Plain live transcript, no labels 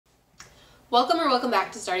Welcome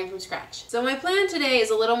back to Starting From Scratch. So my plan today is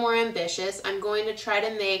a little more ambitious. I'm going to try to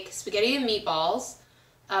make spaghetti and meatballs,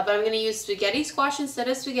 but I'm going to use spaghetti squash instead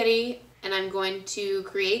of spaghetti, and I'm going to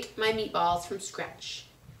create my meatballs from scratch.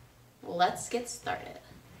 Let's get started.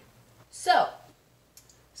 So,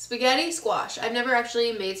 spaghetti squash. I've never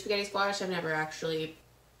actually made spaghetti squash. I've never actually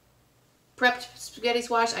prepped spaghetti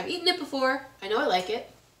squash. I've eaten it before. I know I like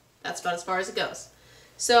it. That's about as far as it goes.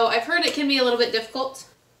 So I've heard it can be a little bit difficult.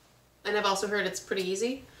 And I've also heard it's pretty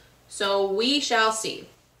easy. So we shall see.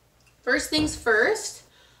 First things first,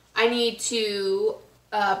 I need to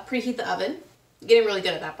preheat the oven. I'm getting really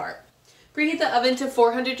good at that part. Preheat the oven to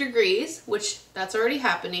 400 degrees, which that's already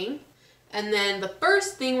happening. And then the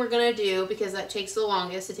first thing we're gonna do, because that takes the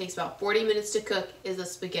longest, it takes about 40 minutes to cook, is a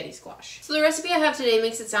spaghetti squash. So the recipe I have today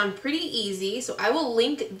makes it sound pretty easy, so I will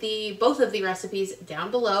link both of the recipes down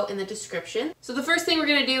below in the description. So the first thing we're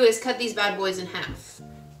gonna do is cut these bad boys in half.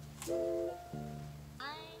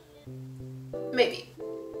 Maybe.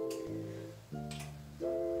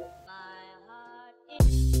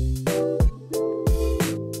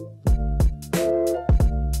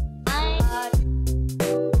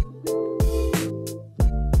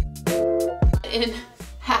 In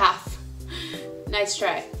half. Nice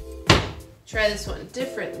try. Try this one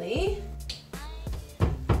differently.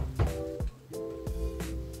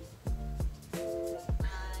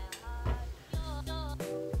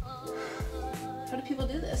 How do people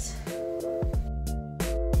do this?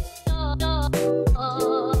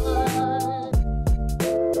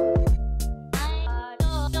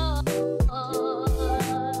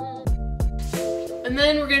 And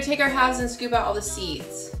then we're gonna take our halves and scoop out all the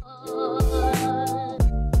seeds.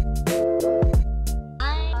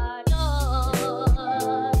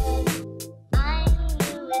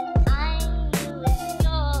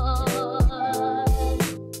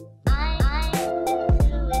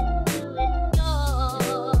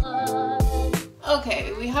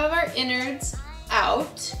 Okay, we have our innards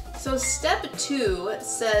out. So step 2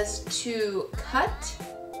 says to cut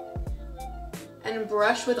and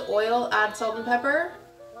brush with oil, add salt and pepper.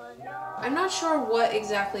 I'm not sure what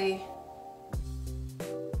exactly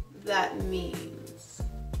that means.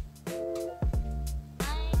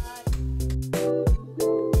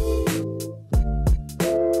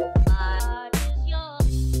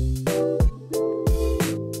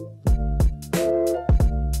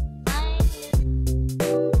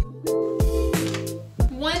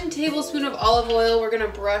 One tablespoon of olive oil we're gonna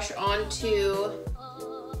brush onto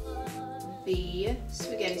the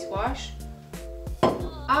spaghetti squash.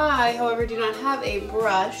 I, however, do not have a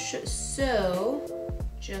brush, so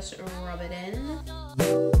just rub it in.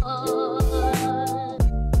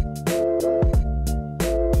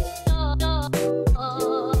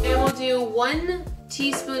 And we'll do 1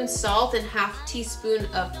 teaspoon salt and ½ teaspoon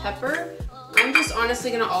of pepper. I'm just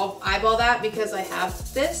honestly gonna eyeball that because I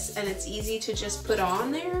have this and it's easy to just put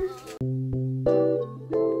on there.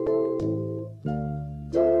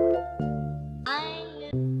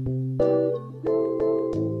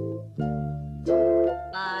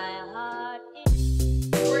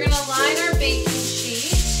 We're gonna line our baking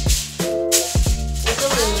sheet with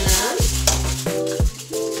aluminum.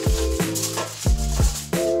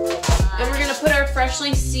 And we're gonna put our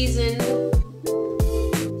freshly seasoned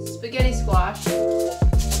spaghetti squash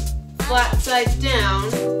flat side down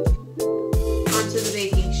onto the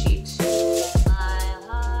baking sheet.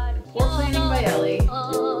 Poor planning by Ellie.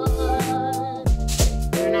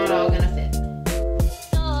 They're not all gonna fit.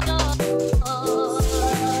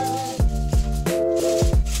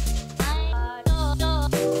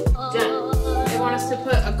 Done. They want us to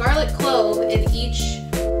put a garlic clove in each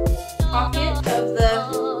pocket of the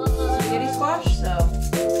spaghetti squash, so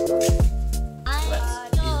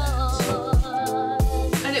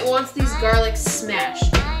wants these garlics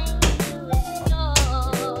smashed.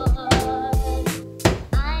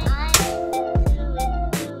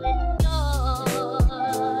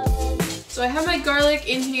 So I have my garlic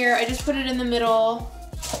in here. I just put it in the middle.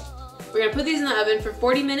 We're gonna put these in the oven for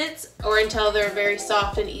 40 minutes or until they're very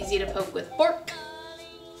soft and easy to poke with a fork.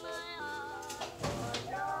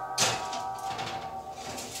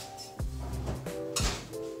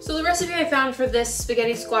 So the recipe I found for this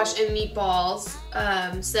spaghetti squash and meatballs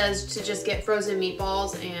says to just get frozen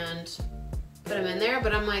meatballs and put them in there,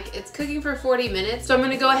 but I'm like, it's cooking for 40 minutes. So I'm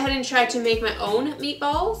gonna go ahead and try to make my own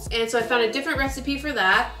meatballs. And so I found a different recipe for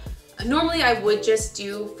that. Normally I would just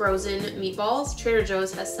do frozen meatballs. Trader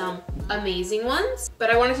Joe's has some amazing ones, but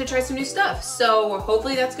I wanted to try some new stuff. So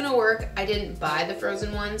hopefully that's gonna work. I didn't buy the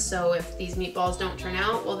frozen ones, so if these meatballs don't turn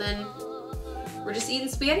out, well then we're just eating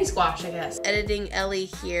spaghetti squash, I guess. Editing Ellie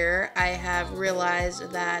here, I have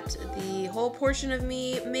realized that the whole portion of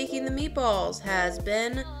me making the meatballs has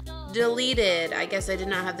been deleted. I guess I did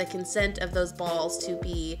not have the consent of those balls to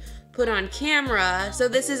be put on camera. So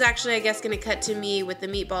this is actually, I guess, gonna cut to me with the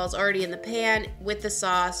meatballs already in the pan with the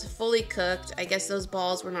sauce, fully cooked. I guess those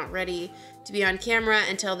balls were not ready to be on camera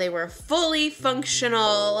until they were fully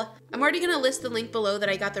functional. I'm already gonna list the link below that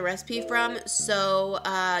I got the recipe from, so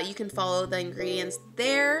you can follow the ingredients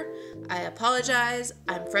there. I apologize,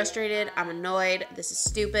 I'm frustrated, I'm annoyed, this is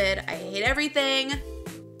stupid, I hate everything.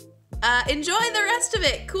 Enjoy the rest of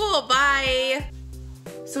it. Cool, bye.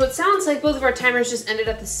 So it sounds like both of our timers just ended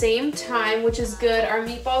at the same time, which is good. Our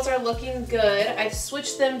meatballs are looking good. I've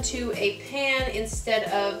switched them to a pan instead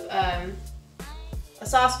of a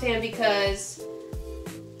saucepan because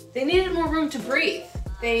they needed more room to breathe.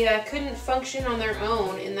 They couldn't function on their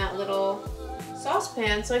own in that little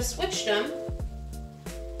saucepan, so I switched them.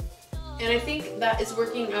 And I think that is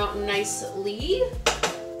working out nicely.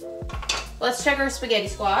 Let's check our spaghetti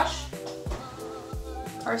squash.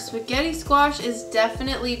 Our spaghetti squash is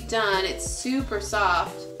definitely done. It's super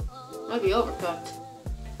soft. Might be overcooked.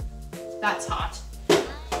 That's hot.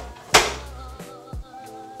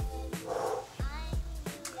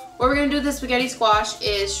 What we're gonna do with the spaghetti squash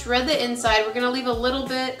is shred the inside. We're gonna leave a little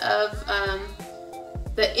bit of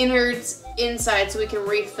the innards inside so we can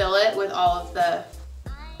refill it with all of the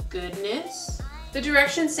goodness. The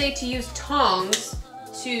directions say to use tongs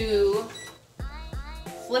to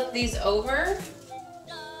flip these over.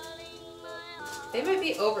 They might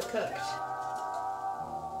be overcooked.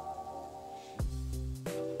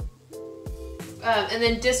 And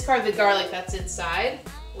then discard the garlic that's inside,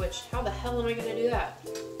 which, how the hell am I gonna do that?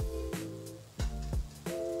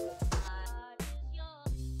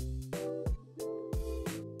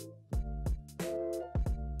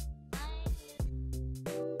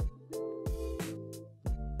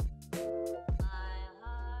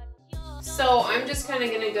 So I'm just kind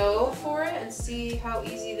of gonna go for it and see how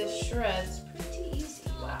easy this shreds. Pretty easy,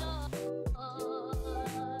 wow.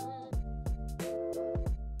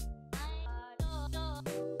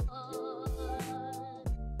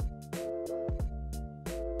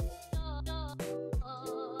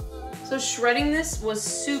 So shredding this was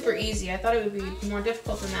super easy. I thought it would be more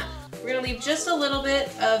difficult than that. We're gonna leave just a little bit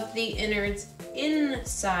of the innards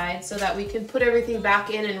inside so that we can put everything back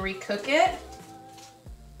in and recook it.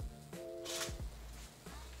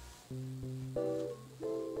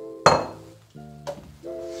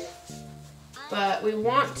 But we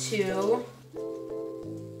want to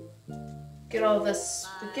get all the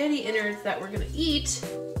spaghetti innards that we're gonna eat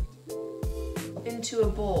into a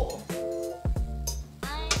bowl.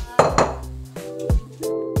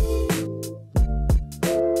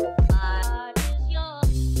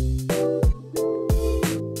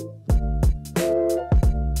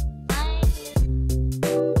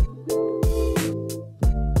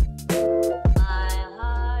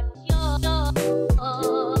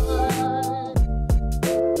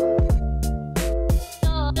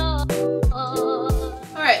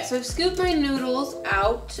 So I've scooped my noodles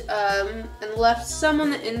out and left some on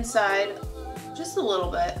the inside, just a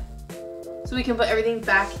little bit, so we can put everything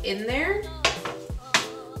back in there.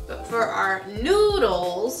 But for our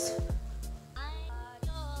noodles,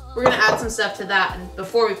 we're gonna add some stuff to that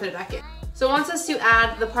before we put it back in. So it wants us to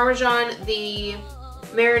add the Parmesan, the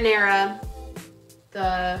marinara,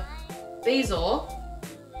 the basil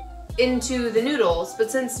into the noodles, but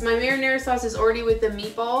since my marinara sauce is already with the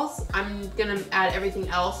meatballs, I'm gonna add everything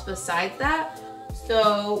else besides that.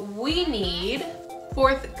 So we need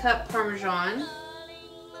 1/4 cup Parmesan,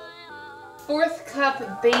 1/4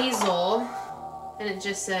 cup basil, and it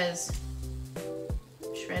just says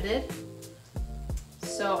shredded.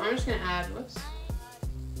 So I'm just gonna add, whoops.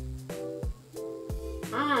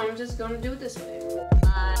 I'm just gonna do it this way.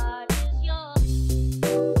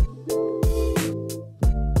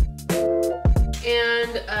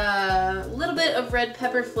 And a little bit of red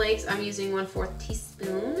pepper flakes. I'm using 1/4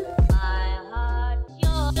 teaspoon.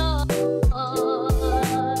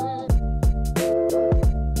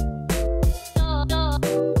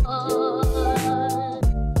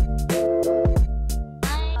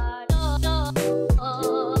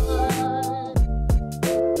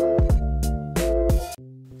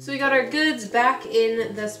 So we got our goods back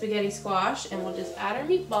in the spaghetti squash, and we'll just add our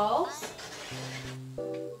meatballs.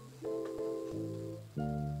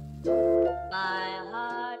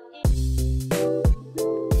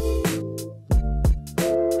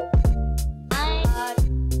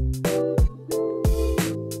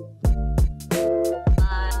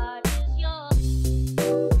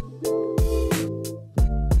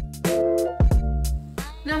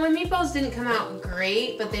 didn't come out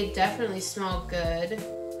great, but they definitely smell good.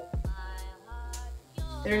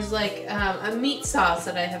 There's like a meat sauce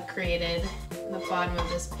that I have created in the bottom of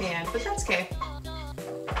this pan, but that's okay.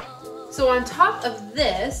 So on top of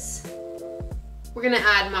this, we're gonna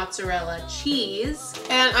add mozzarella cheese,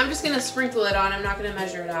 and I'm just gonna sprinkle it on. I'm not gonna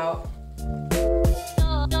measure it out.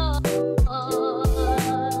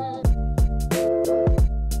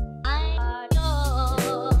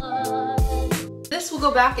 This will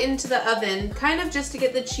go back into the oven, kind of just to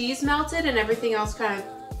get the cheese melted and everything else kind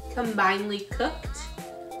of combinedly cooked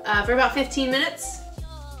for about 15 minutes.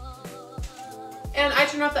 And I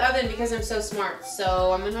turned off the oven because I'm so smart,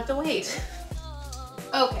 so I'm gonna have to wait.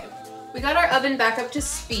 Okay, we got our oven back up to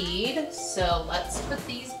speed, so let's put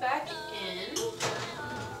these back in.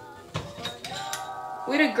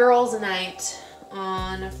 We had a girls' night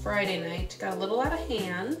on a Friday night. Got a little out of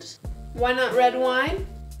hand. Why not red wine?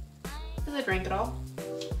 Because I drank it all.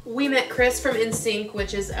 We met Chris from NSYNC,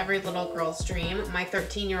 which is every little girl's dream. My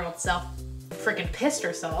 13-year-old self freaking pissed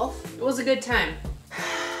herself. It was a good time.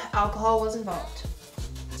 Alcohol was involved.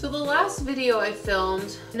 So the last video I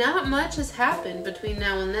filmed, not much has happened between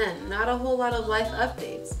now and then. Not a whole lot of life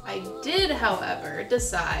updates. I did, however,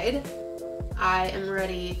 decide I am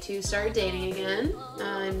ready to start dating again.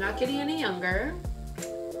 I'm not getting any younger.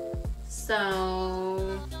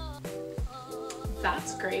 So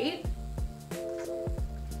that's great.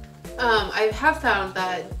 I have found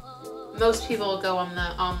that most people go on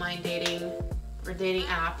the online dating or dating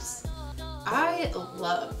apps. I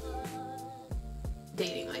love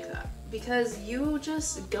dating like that because you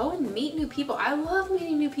just go and meet new people. I love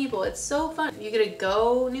meeting new people. It's so fun. You get to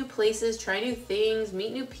go new places, try new things,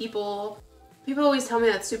 meet new people. People always tell me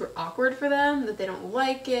that's super awkward for them, that they don't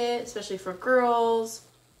like it, especially for girls.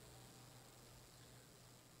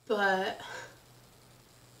 But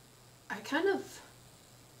I kind of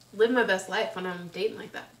live my best life when I'm dating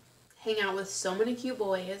like that. Hang out with so many cute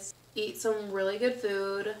boys, eat some really good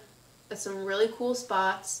food at some really cool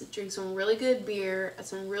spots, drink some really good beer at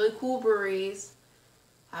some really cool breweries,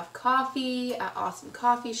 have coffee at awesome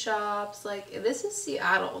coffee shops. Like, this is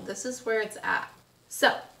Seattle. This is where it's at.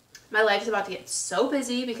 So, my life is about to get so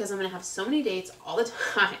busy because I'm going to have so many dates all the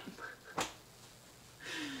time.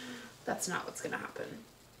 That's not what's going to happen.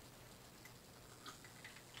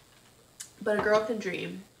 But a girl can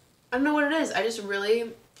dream. I don't know what it is. I just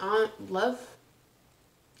really love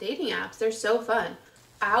dating apps. They're so fun.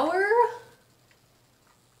 Our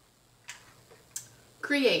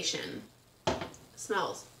creation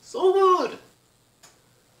smells so good.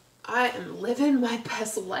 I am living my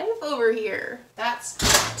best life over here. That's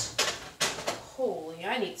it. Holy,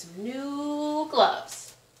 I need some new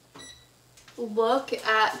gloves. Look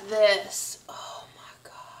at this. Oh my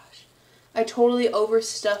gosh. I totally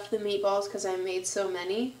overstuffed the meatballs because I made so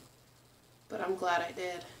many, but I'm glad I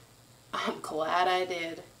did. I'm glad I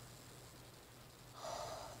did.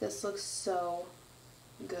 This looks so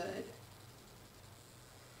good.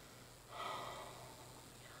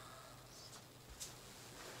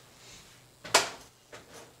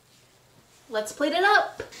 Let's plate it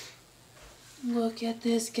up. Look at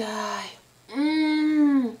this guy.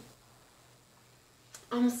 I'm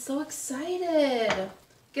so excited.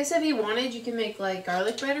 Guess if you wanted, you can make like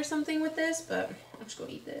garlic bread or something with this, but I'm just gonna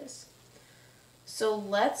eat this. So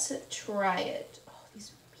let's try it. Oh,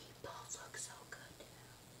 these meatballs look so good.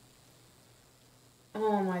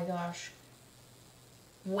 Oh my gosh.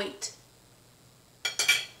 Wait.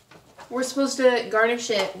 We're supposed to garnish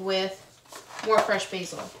it with more fresh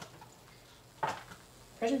basil.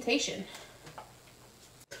 Presentation.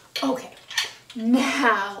 Okay.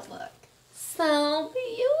 Now look. So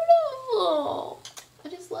beautiful. I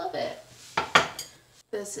just love it.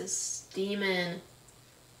 This is steaming.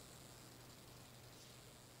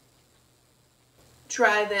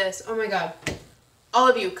 Try this. Oh my god. All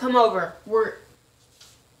of you, come over.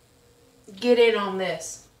 Get in on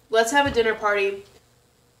this. Let's have a dinner party.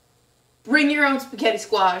 Bring your own spaghetti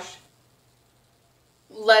squash.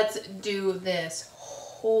 Let's do this.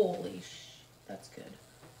 Holy sh... That's good.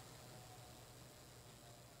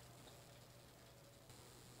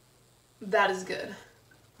 That is good.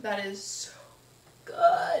 That is so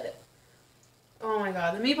good. Oh my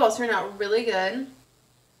god. The meatballs turned out really good.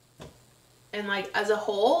 And like as a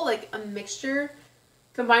whole, like a mixture,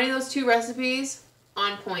 combining those two recipes,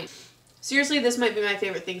 on point. Seriously, this might be my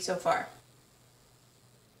favorite thing so far.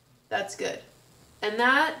 That's good. And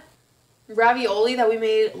that ravioli that we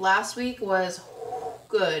made last week was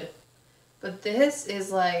good. But this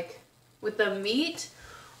is like, with the meat,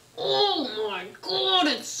 oh my god,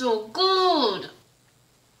 it's so good.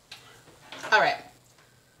 Alright.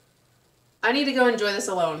 I need to go enjoy this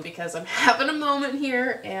alone because I'm having a moment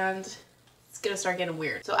here and it's gonna start getting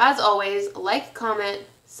weird. So as always, like, comment,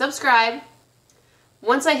 subscribe.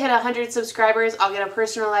 Once I hit 100 subscribers, I'll get a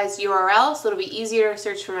personalized URL so it'll be easier to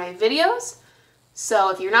search for my videos. So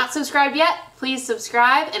if you're not subscribed yet, please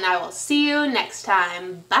subscribe and I will see you next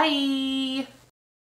time. Bye!